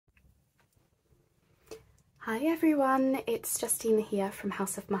Hi everyone, it's Justina here from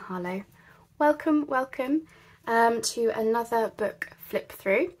House of Mahalo. Welcome to another book flip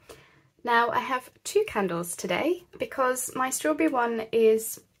through. Now I have two candles today because my strawberry one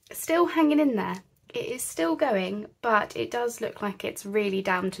is still hanging in there. It is still going, but it does look like it's really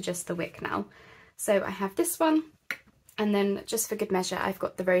down to just the wick now. So I have this one, and then just for good measure I've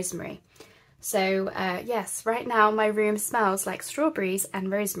got the rosemary. So yes, right now my room smells like strawberries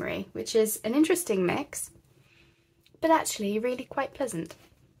and rosemary, which is an interesting mix, but actually really quite pleasant.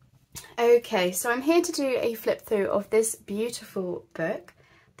 Okay, so I'm here to do a flip through of this beautiful book,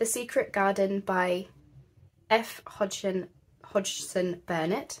 The Secret Garden by F. Hodgson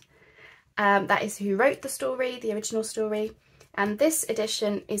Burnett. That is who wrote the story, the original story, and this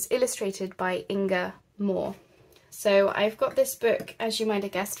edition is illustrated by Inga Moore. So I've got this book, as you might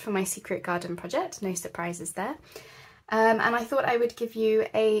have guessed, for my Secret Garden project, no surprises there. And I thought I would give you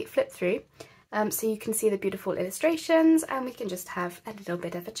a flip through so you can see the beautiful illustrations and we can just have a little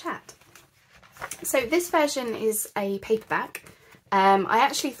bit of a chat. So this version is a paperback. I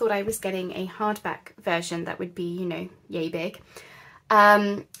actually thought I was getting a hardback version that would be, you know, yay big.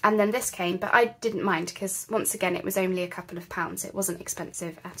 And then this came, but I didn't mind because once again it was only a couple of pounds. It wasn't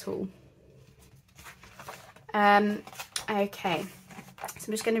expensive at all. Okay, so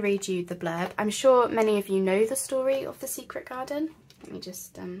I'm just going to read you the blurb. I'm sure many of you know the story of The Secret Garden. Let me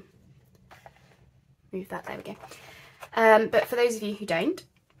just move that, there we go. But for those of you who don't,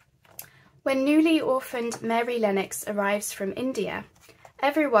 when newly orphaned Mary Lennox arrives from India,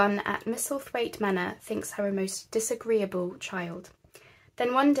 everyone at Misselthwaite Manor thinks her a most disagreeable child.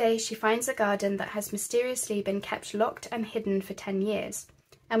 Then one day she finds a garden that has mysteriously been kept locked and hidden for 10 years,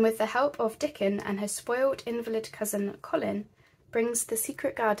 and with the help of Dickon and her spoiled invalid cousin Colin, brings The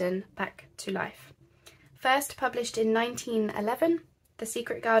Secret Garden back to life. First published in 1911, The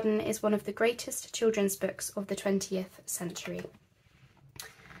Secret Garden is one of the greatest children's books of the 20th century.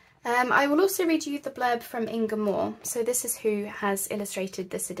 I will also read you the blurb from Inga Moore, so this is who has illustrated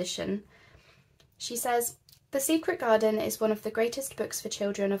this edition. She says, "The Secret Garden is one of the greatest books for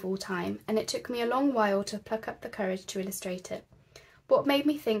children of all time, and it took me a long while to pluck up the courage to illustrate it. What made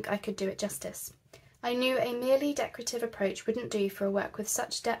me think I could do it justice? I knew a merely decorative approach wouldn't do for a work with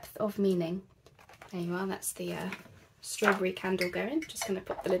such depth of meaning." There you are, that's the strawberry candle going. Just going to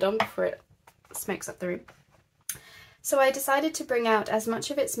put the lid on before it smokes up the room. "So I decided to bring out as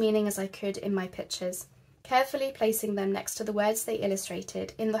much of its meaning as I could in my pictures, carefully placing them next to the words they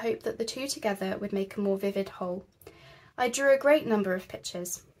illustrated in the hope that the two together would make a more vivid whole. I drew a great number of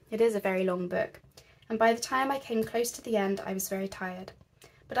pictures. It is a very long book, and by the time I came close to the end I was very tired.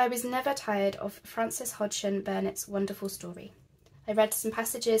 But I was never tired of Frances Hodgson Burnett's wonderful story. I read some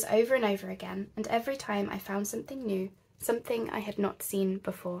passages over and over again, and every time I found something new, something I had not seen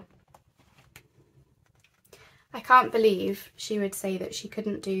before." I can't believe she would say that she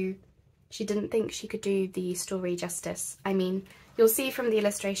didn't think she could do the story justice. I mean, you'll see from the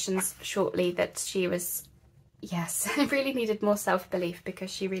illustrations shortly that she was, yes, really needed more self-belief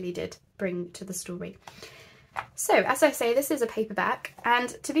because she really did bring to the story. So, as I say, this is a paperback, and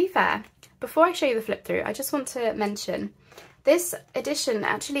to be fair, before I show you the flip through, I just want to mention this edition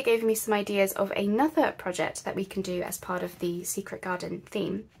actually gave me some ideas of another project that we can do as part of the Secret Garden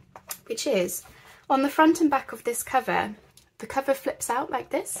theme, which is on the front and back of this cover, the cover flips out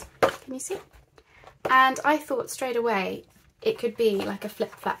like this, can you see? And I thought straight away it could be like a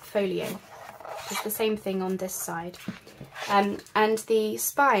flip-flap folio. It's the same thing on this side. And the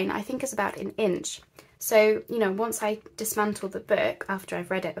spine I think is about 1 inch. So, you know, once I dismantle the book, after I've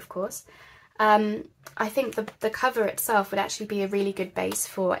read it of course, I think the cover itself would actually be a really good base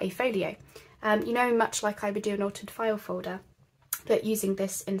for a folio. You know, much like I would do an altered file folder, but using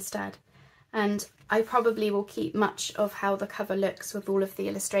this instead. And I probably will keep much of how the cover looks with all of the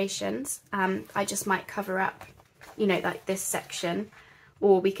illustrations. I just might cover up, you know, like this section,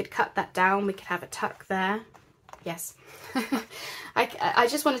 or we could cut that down, we could have a tuck there. Yes. I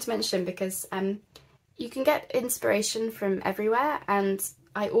just wanted to mention because you can get inspiration from everywhere, and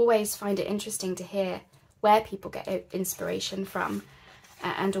I always find it interesting to hear where people get inspiration from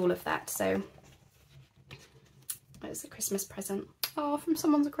and all of that. So it's a Christmas present. Oh, from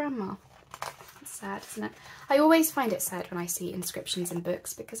someone's grandma. It's sad, isn't it? I always find it sad when I see inscriptions in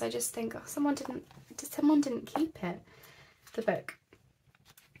books because I just think, oh, someone didn't keep it, the book.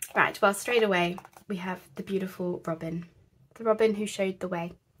 Right, well, straight away we have the beautiful robin, the robin who showed the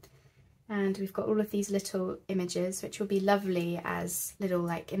way. And we've got all of these little images, which will be lovely as little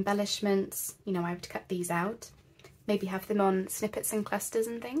like embellishments. You know, I would cut these out, maybe have them on snippets and clusters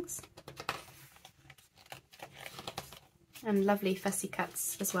and things. And lovely fussy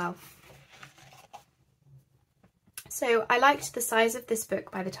cuts as well. So I liked the size of this book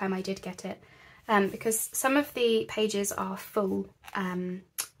by the time I did get it, because some of the pages are full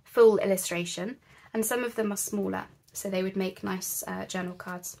illustration and some of them are smaller, so they would make nice journal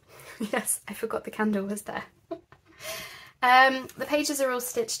cards. Yes, I forgot the candle was there. The pages are all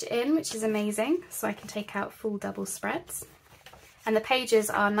stitched in, which is amazing, so I can take out full double spreads. And the pages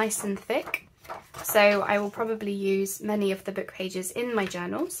are nice and thick, so I will probably use many of the book pages in my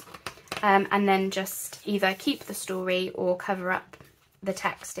journals, and then just either keep the story or cover up the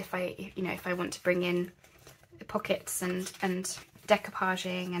text if I want to bring in pockets and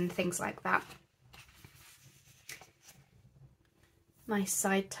decoupaging and things like that. Nice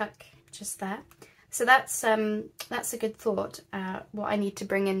side tuck just there. So that's a good thought. What I need to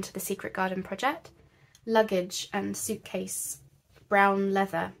bring into the Secret Garden project: luggage and suitcase brown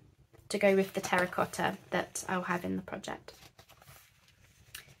leather to go with the terracotta that I'll have in the project.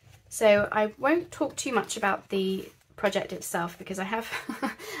 So I won't talk too much about the project itself because I have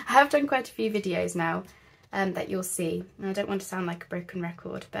I have done quite a few videos now that you'll see, and I don't want to sound like a broken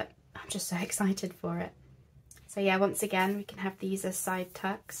record, but I'm just so excited for it. So yeah, once again, we can have these as side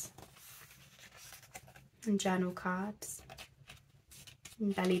tucks and journal cards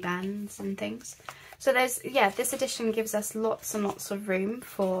and belly bands and things. So this edition gives us lots and lots of room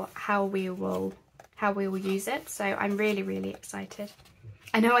for how we will use it. So I'm really, really excited.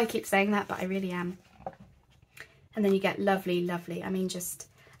 I know I keep saying that, but I really am. And then you get lovely, lovely, I mean, just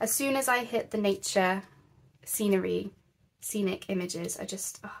as soon as I hit the nature scenic images, I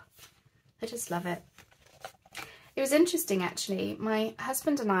just love it. It was interesting actually, my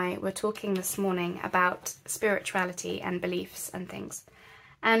husband and I were talking this morning about spirituality and beliefs and things,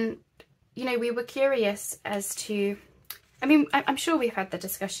 and you know, we were curious as to, I mean, I'm sure we've had the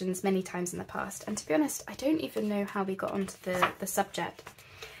discussions many times in the past, and to be honest, I don't even know how we got onto the subject,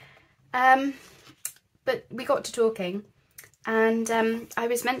 but we got to talking, and I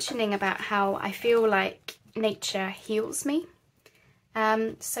was mentioning about how I feel like nature heals me.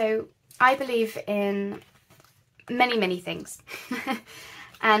 So I believe in many things.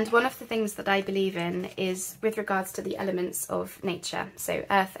 And one of the things that I believe in is with regards to the elements of nature, so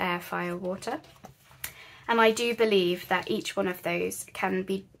earth, air, fire, water. And I do believe that each one of those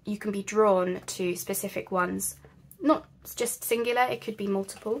you can be drawn to specific ones, not just singular, it could be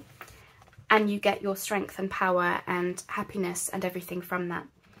multiple, and you get your strength and power and happiness and everything from that.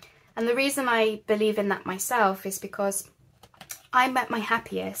 And the reason I believe in that myself is because I'm at my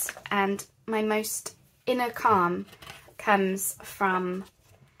happiest and my most inner calm comes from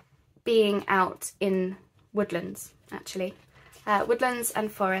being out in woodlands, actually. Woodlands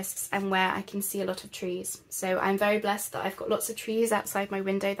and forests, and where I can see a lot of trees. So I'm very blessed that I've got lots of trees outside my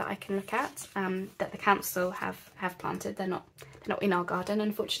window that I can look at, that the council have planted. They're not in our garden,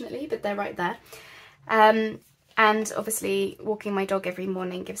 unfortunately, but they're right there. And obviously walking my dog every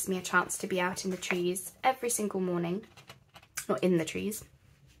morning gives me a chance to be out in the trees every single morning. Not in the trees,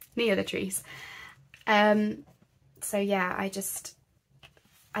 near the trees. So yeah,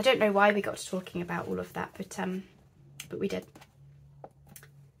 I don't know why we got to talking about all of that, but we did.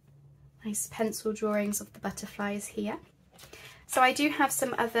 Nice pencil drawings of the butterflies here. So I do have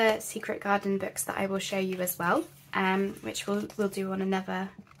some other Secret Garden books that I will show you as well, which we'll do on another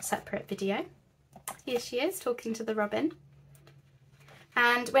separate video. Here she is, talking to the robin.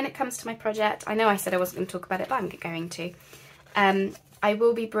 And when it comes to my project, I know I said I wasn't going to talk about it, but I'm going to. I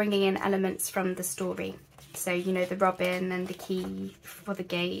will be bringing in elements from the story. So, you know, the robin and the key for the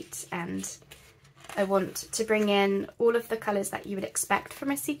gate, and I want to bring in all of the colours that you would expect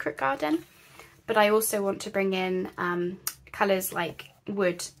from a secret garden, but I also want to bring in colours like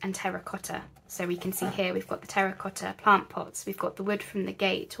wood and terracotta. So we can see here we've got the terracotta plant pots, we've got the wood from the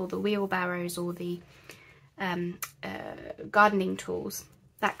gate, or the wheelbarrows, or the gardening tools,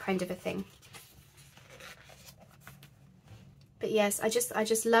 that kind of a thing. But yes, I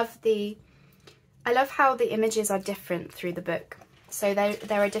just love I love how the images are different through the book. So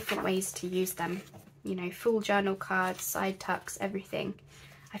there are different ways to use them. You know, full journal cards, side tucks, everything.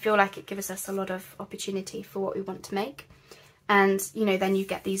 I feel like it gives us a lot of opportunity for what we want to make. And, you know, then you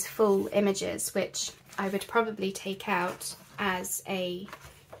get these full images, which I would probably take out as a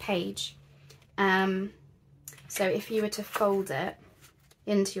page. So if you were to fold it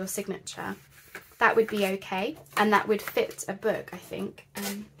into your signature, that would be okay. And that would fit a book, I think.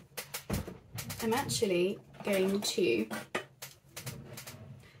 I'm actually going to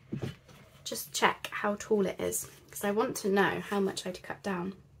just check how tall it is, because I want to know how much I'd cut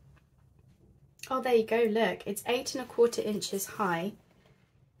down. Oh, there you go, look, it's 8 1/4 inches high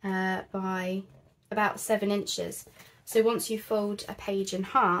by about 7 inches. So once you fold a page in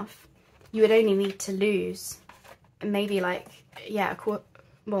half, you would only need to lose maybe like, yeah,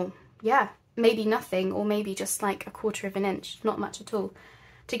 maybe nothing, or maybe just like 1/4 of an inch, not much at all.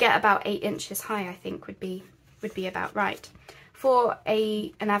 To get about 8 inches high, I think would be about right for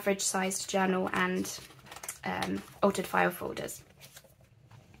an average sized journal and altered file folders.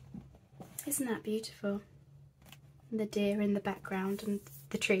 Isn't that beautiful? The deer in the background and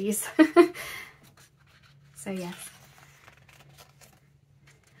the trees. So yes.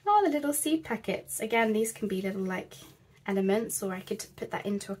 Oh, the little seed packets. Again, these can be little like elements, or I could put that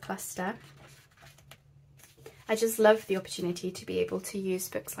into a cluster. I just love the opportunity to be able to use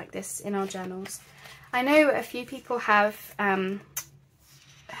books like this in our journals. I know a few people have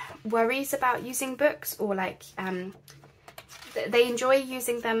worries about using books, or like they enjoy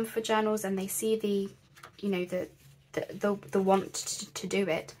using them for journals, and they see the, you know, the want to do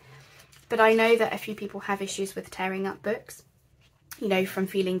it. But I know that a few people have issues with tearing up books, you know, from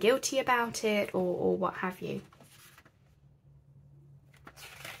feeling guilty about it or what have you.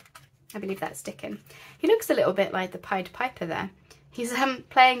 I believe that's Dickon. He looks a little bit like the Pied Piper there. He's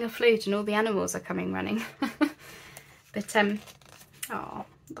playing a flute and all the animals are coming running. But oh,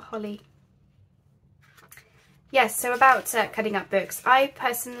 the holly. Yes, so about cutting up books. I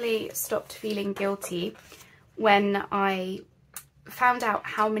personally stopped feeling guilty when I found out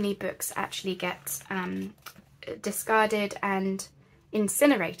how many books actually get discarded and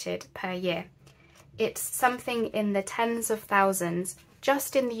incinerated per year. It's something in the tens of thousands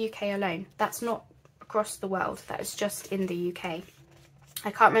just in the UK alone. That's not across the world, that is just in the UK. I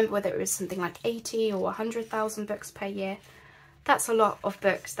can't remember whether it was something like 80 or 100,000 books per year. That's a lot of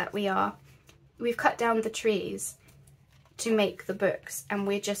books that we've cut down the trees to make the books, and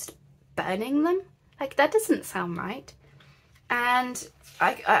we're just burning them. Like, that doesn't sound right. And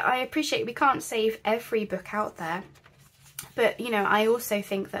I appreciate we can't save every book out there, but you know, I also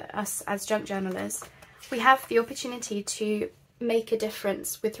think that us as junk journalers, we have the opportunity to make a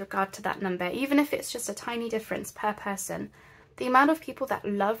difference with regard to that number, even if it's just a tiny difference per person. The amount of people that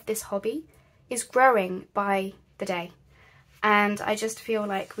love this hobby is growing by the day, and I just feel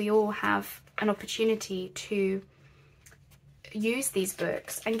like we all have an opportunity to use these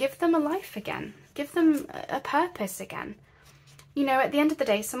books and give them a life again, give them a purpose again. You know, at the end of the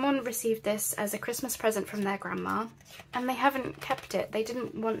day, someone received this as a Christmas present from their grandma and they haven't kept it. They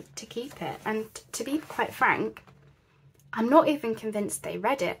didn't want to keep it. And to be quite frank, I'm not even convinced they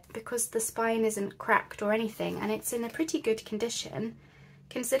read it, because the spine isn't cracked or anything, and it's in a pretty good condition,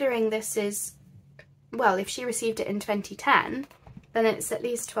 considering this is, well, if she received it in 2010, then it's at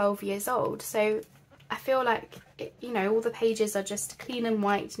least 12 years old. So I feel like, you know, all the pages are just clean and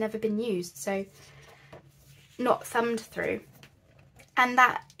white, never been used, so not thumbed through. And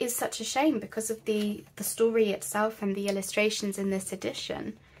that is such a shame because of the story itself and the illustrations in this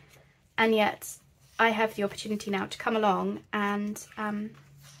edition. And yet I have the opportunity now to come along and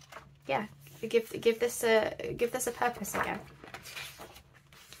yeah, give this a purpose again.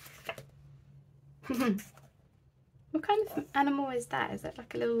 What kind of animal is that? Is it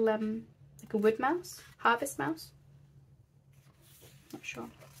like a little like a wood mouse? Harvest mouse? Not sure.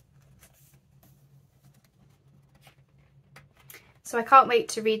 So I can't wait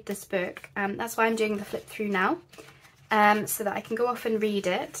to read this book. That's why I'm doing the flip through now, so that I can go off and read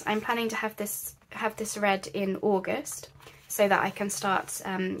it. I'm planning to have this read in August, so that I can start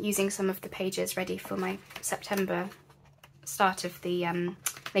using some of the pages ready for my September start of the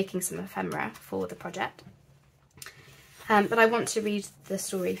making some ephemera for the project. But I want to read the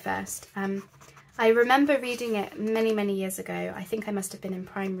story first. I remember reading it many, many years ago. I think I must have been in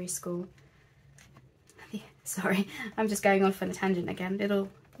primary school. Sorry, I'm just going off on a tangent again. Little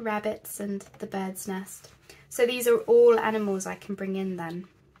rabbits and the bird's nest. So these are all animals I can bring in then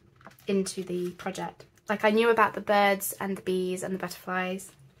into the project. Like, I knew about the birds and the bees and the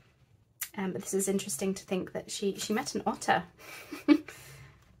butterflies, but this is interesting to think that she met an otter.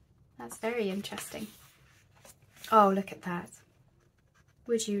 That's very interesting. Oh, look at that.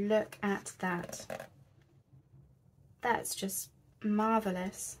 Would you look at that? That's just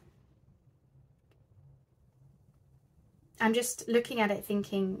marvellous. I'm just looking at it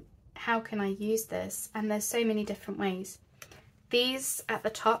thinking, how can I use this? And there's so many different ways. These at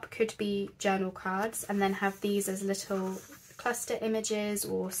the top could be journal cards, and then have these as little cluster images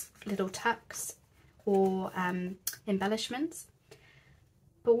or little tucks or embellishments.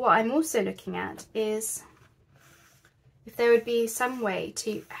 But what I'm also looking at is if there would be some way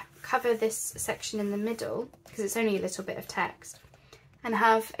to cover this section in the middle, because it's only a little bit of text, and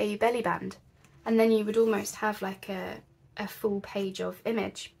have a belly band, and then you would almost have like a full page of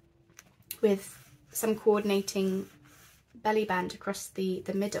image with some coordinating belly band across the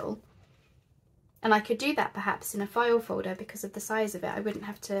middle. And I could do that perhaps in a file folder because of the size of it. I wouldn't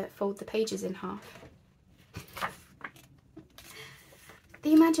have to fold the pages in half.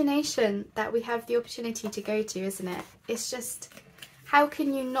 The imagination that we have the opportunity to go to, isn't it? It's just, how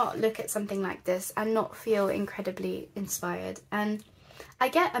can you not look at something like this and not feel incredibly inspired? And I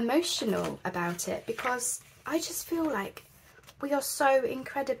get emotional about it because I just feel like we are so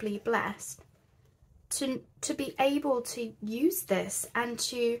incredibly blessed to be able to use this and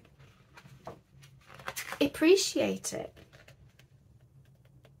to appreciate it.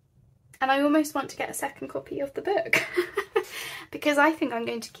 And I almost want to get a second copy of the book because I think I'm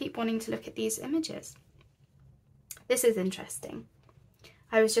going to keep wanting to look at these images. This is interesting.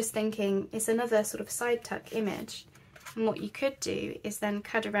 I was just thinking it's another sort of side tuck image, and what you could do is then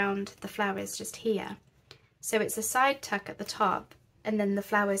cut around the flowers just here. So it's a side tuck at the top and then the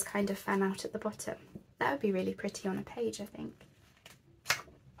flowers kind of fan out at the bottom. That would be really pretty on a page, I think.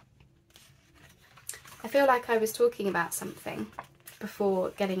 I feel like I was talking about something before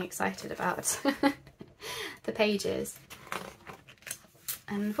getting excited about the pages.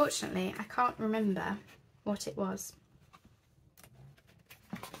 And unfortunately, I can't remember what it was.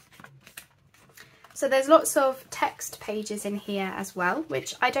 So there's lots of text pages in here as well,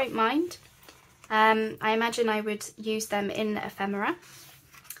 which I don't mind. I imagine I would use them in ephemera.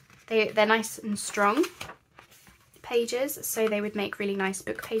 They're nice and strong pages, so they would make really nice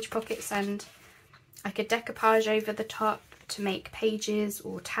book page pockets, and I could decoupage over the top to make pages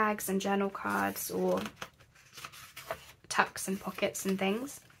or tags and journal cards or tucks and pockets and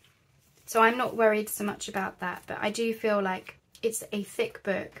things. So I'm not worried so much about that, but I do feel like it's a thick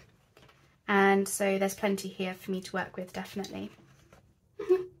book, and so there's plenty here for me to work with, definitely.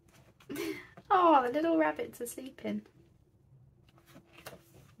 Oh, the little rabbits are sleeping.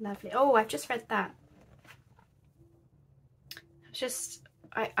 Lovely. Oh, I've just read that.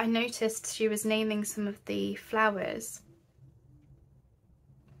 I noticed she was naming some of the flowers.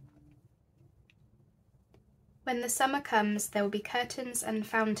 When the summer comes, there will be curtains and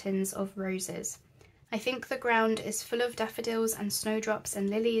fountains of roses. I think the ground is full of daffodils and snowdrops and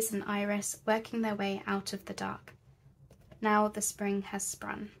lilies and iris working their way out of the dark. Now the spring has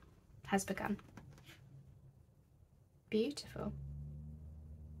begun. Beautiful.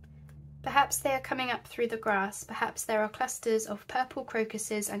 Perhaps they are coming up through the grass, perhaps there are clusters of purple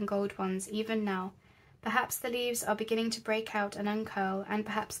crocuses and gold ones even now. Perhaps the leaves are beginning to break out and uncurl, and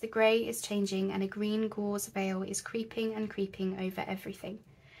perhaps the grey is changing and a green gauze veil is creeping and creeping over everything.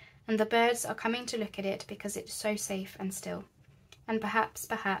 And the birds are coming to look at it because it's so safe and still. And perhaps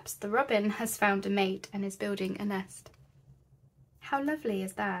the robin has found a mate and is building a nest. How lovely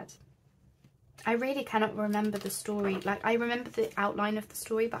is that? I really cannot remember the story. Like, I remember the outline of the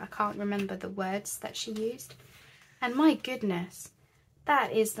story, but I can't remember the words that she used. And my goodness,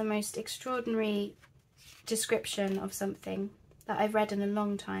 that is the most extraordinary description of something that I've read in a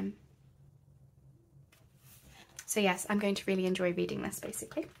long time. So yes, I'm going to really enjoy reading this,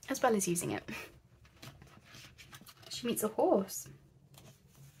 basically, as well as using it. She meets a horse.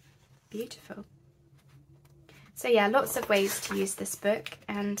 Beautiful. So yeah, lots of ways to use this book,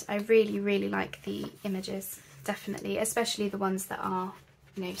 and I really, really like the images, definitely, especially the ones that are,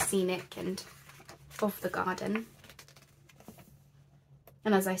 you know, scenic and of the garden.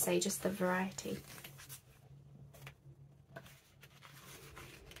 And as I say, just the variety.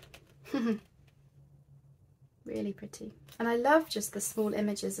 Really pretty. And I love just the small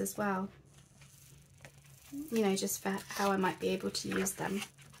images as well, you know, just for how I might be able to use them.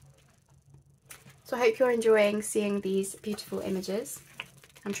 So I hope you're enjoying seeing these beautiful images.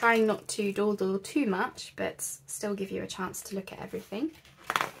 I'm trying not to dawdle too much, but still give you a chance to look at everything.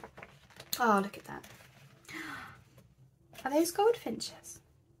 Oh, look at that. Are those goldfinches?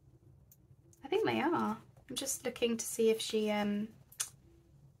 I think they are. I'm just looking to see if she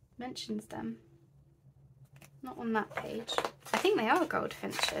mentions them. Not on that page. I think they are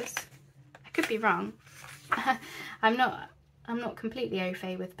goldfinches. I could be wrong. I'm not completely au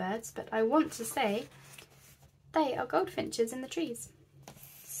fait with birds, but I want to say they are goldfinches in the trees.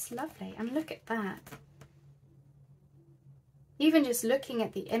 It's lovely, and look at that. Even just looking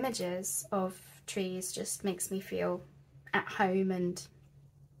at the images of trees just makes me feel at home and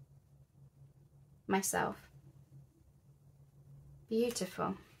myself.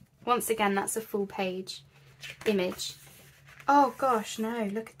 Beautiful. Once again, that's a full page image. Oh gosh, no,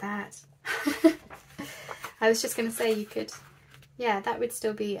 look at that. I was just going to say you could, yeah, that would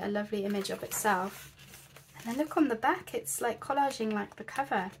still be a lovely image of itself. And then look on the back, it's like collaging like the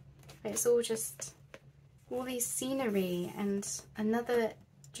cover. It's all just, all these scenery and another,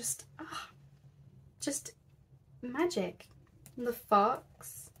 just magic. And the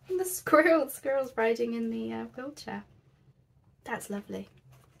fox and the Squirrels riding in the wheelchair. That's lovely.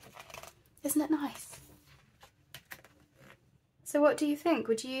 Isn't it nice? So what do you think?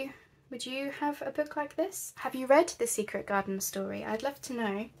 Would you have a book like this? Have you read The Secret Garden story? I'd love to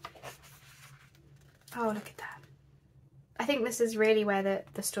know. Oh, look at that. I think this is really where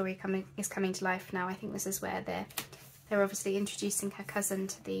the story is coming to life now. I think this is where they're obviously introducing her cousin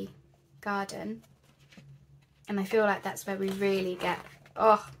to the garden. And I feel like that's where we really get,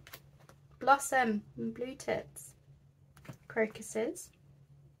 oh, blossom and blue tits. Crocuses.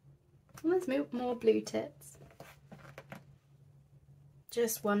 And there's more blue tits.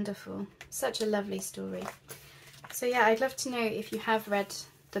 Just wonderful. Such a lovely story. So yeah, I'd love to know if you have read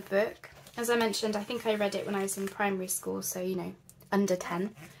the book. As I mentioned, I think I read it when I was in primary school, so you know, under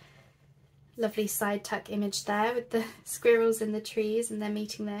 10. Lovely side tuck image there with the squirrels in the trees and them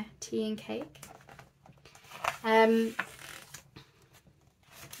eating their tea and cake.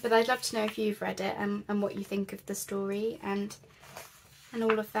 But I'd love to know if you've read it and what you think of the story and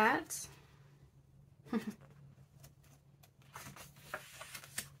all of that.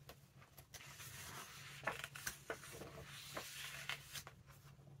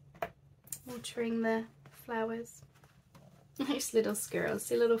 Watering the flowers. Nice little squirrels,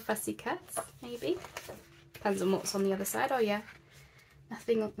 see little fussy cats, maybe. Depends on what's on the other side. Oh yeah,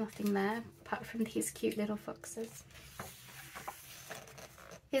 nothing there apart from these cute little foxes.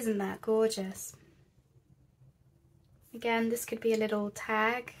 Isn't that gorgeous? Again, this could be a little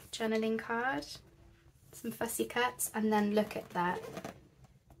tag journaling card, some fussy cats, and then look at that.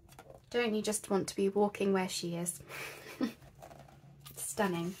 Don't you just want to be walking where she is?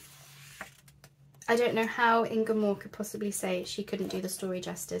 Stunning. I don't know how Inga Moore could possibly say she couldn't do the story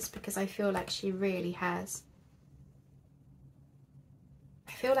justice, because I feel like she really has.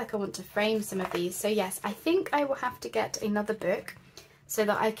 I feel like I want to frame some of these. So yes, I think I will have to get another book so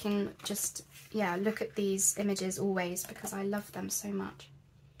that I can just, yeah, look at these images always, because I love them so much.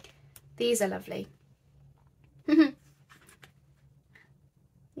 These are lovely. The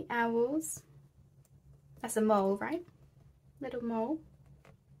owls. That's a mole, right? Little mole.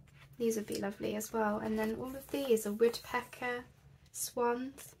 These would be lovely as well. And then all of these are woodpecker,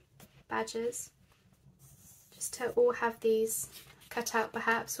 swans, badgers. Just to all have these cut out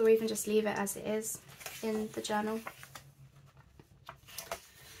perhaps, or even just leave it as it is in the journal.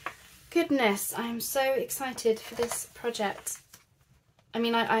 Goodness, I'm so excited for this project. I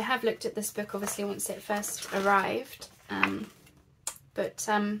mean, I have looked at this book obviously once it first arrived,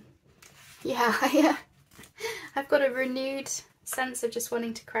 yeah, I've got a renewed sense of just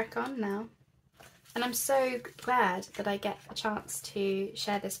wanting to crack on now, and I'm so glad that I get a chance to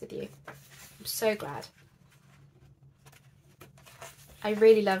share this with you. I'm so glad. I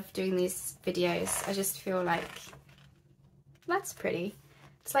really love doing these videos. I just feel like that's pretty.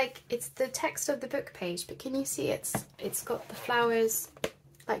 It's like it's the text of the book page, but can you see it's got the flowers,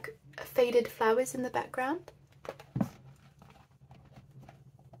 like faded flowers in the background,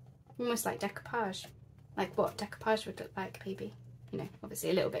 almost like decoupage. Like what decoupage would look like, maybe. You know, obviously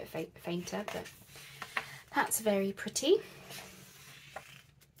a little bit fainter, but that's very pretty.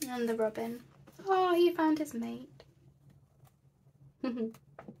 And the robin. Oh, he found his mate.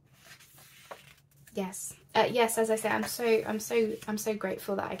 Yes. Yes, as I say, I'm so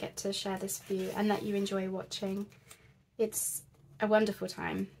grateful that I get to share this with you and that you enjoy watching. It's a wonderful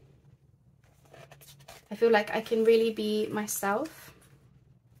time. I feel like I can really be myself.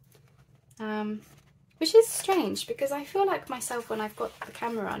 Which is strange, because I feel like myself when I've got the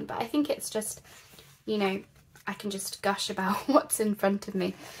camera on, but I think it's just, you know, I can just gush about what's in front of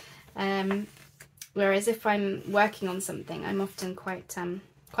me. Whereas if I'm working on something, I'm often quite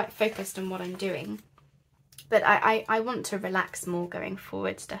focused on what I'm doing. But I want to relax more going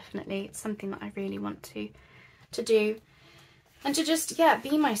forwards, definitely. It's something that I really want to do. And to just, yeah,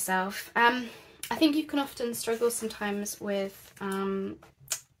 be myself. I think you can often struggle sometimes with...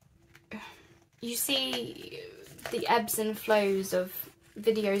 you see the ebbs and flows of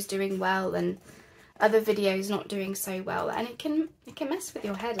videos doing well and other videos not doing so well, and it can mess with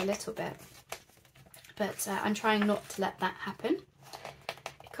your head a little bit. But I'm trying not to let that happen,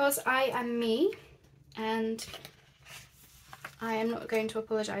 because I am me, and I am not going to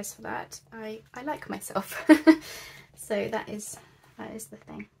apologise for that. I like myself. So that is the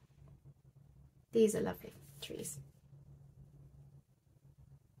thing. These are lovely trees.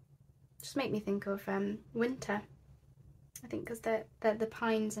 Just make me think of winter, I think, because they're the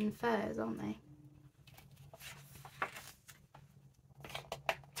pines and firs, aren't they?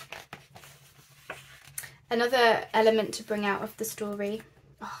 Another element to bring out of the story,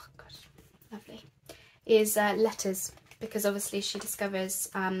 oh god, lovely, is letters. because obviously she discovers,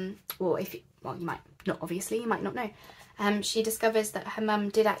 or you might not, obviously, you might not know, she discovers that her mum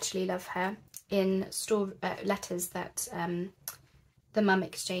did actually love her in letters that the mum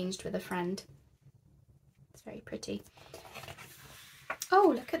exchanged with a friend. It's very pretty.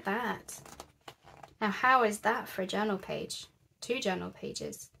 Oh, look at that. Now, how is that for a journal page? 2 journal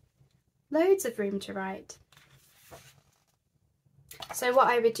pages. Loads of room to write. So what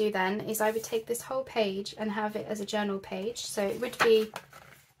I would do then is I would take this whole page and have it as a journal page. So it would be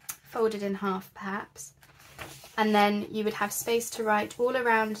folded in half perhaps. And then you would have space to write all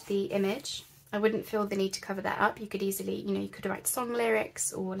around the image. I wouldn't feel the need to cover that up. You could easily, you could write song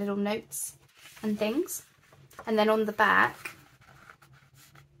lyrics or little notes and things. And then on the back,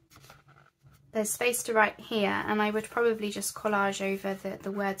 there's space to write here, and I would probably just collage over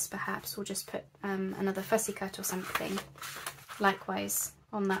the words perhaps, or just put another fussy cut or something. Likewise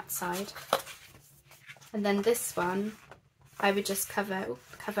on that side. And then this one, I would just cover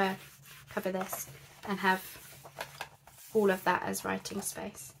this and have all of that as writing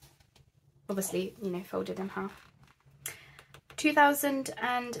space. Obviously, folded in half.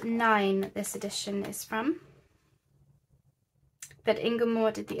 2009 this edition is from, but Inga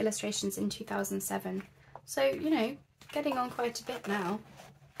Moore did the illustrations in 2007. So, getting on quite a bit now.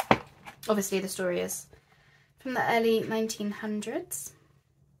 Obviously the story is from the early 1900s.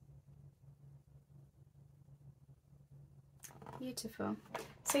 Beautiful.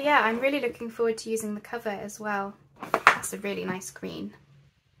 So yeah, I'm really looking forward to using the cover as well. It's a really nice green.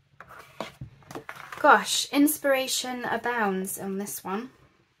 Gosh, inspiration abounds on this one.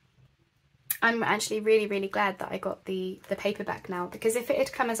 I'm actually really glad that I got the paperback now, because if it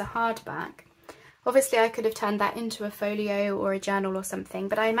had come as a hardback, obviously I could have turned that into a folio or a journal or something,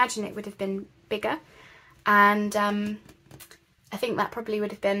 but I imagine it would have been bigger, and I think that probably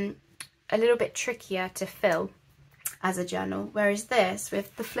would have been a little bit trickier to fill as a journal, whereas this,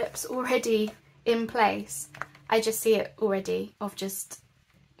 with the flips already in place, I just see it already of just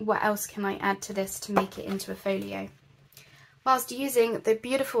what else can I add to this to make it into a folio, whilst using the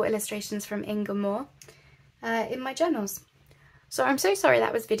beautiful illustrations from Inga Moore in my journals. So I'm so sorry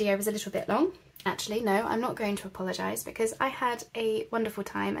that video was a little bit long. Actually, no, I'm not going to apologise, because I had a wonderful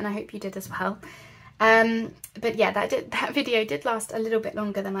time and I hope you did as well. But yeah, that video did last a little bit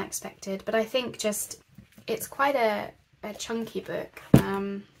longer than I expected, but I think just it's quite a chunky book.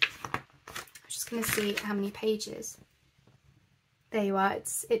 I'm just going to see how many pages. There you are.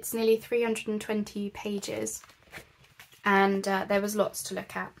 It's nearly 320 pages, and there was lots to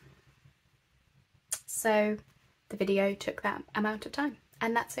look at. So the video took that amount of time,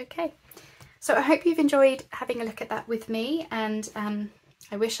 and that's okay. So I hope you've enjoyed having a look at that with me, and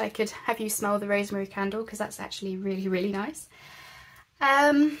I wish I could have you smell the rosemary candle, because that's actually really nice.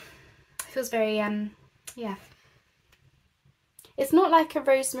 It feels very, yeah. It's not like a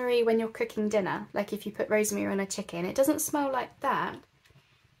rosemary when you're cooking dinner, like if you put rosemary on a chicken. It doesn't smell like that.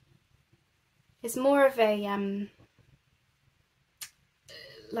 It's more of a,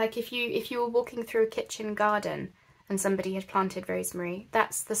 like if you were walking through a kitchen garden and somebody had planted rosemary,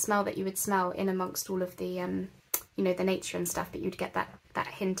 that's the smell that you would smell in amongst all of the, the nature and stuff, but you'd get that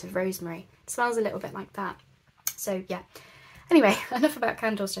hint of rosemary. It smells a little bit like that. So yeah. Anyway, enough about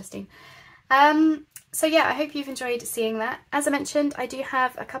candles, Justine. So yeah, I hope you've enjoyed seeing that. As I mentioned, I do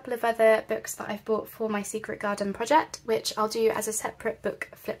have a couple of other books that I've bought for my Secret Garden project, which I'll do as a separate book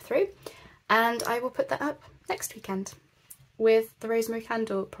flip through, and I will put that up next weekend with the rosemary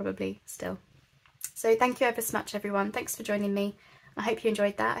candle probably still. So thank you ever so much, everyone. Thanks for joining me. I hope you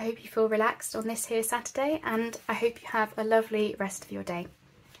enjoyed that. I hope you feel relaxed on this here Saturday, and I hope you have a lovely rest of your day.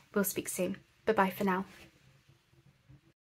 We'll speak soon. Bye bye for now.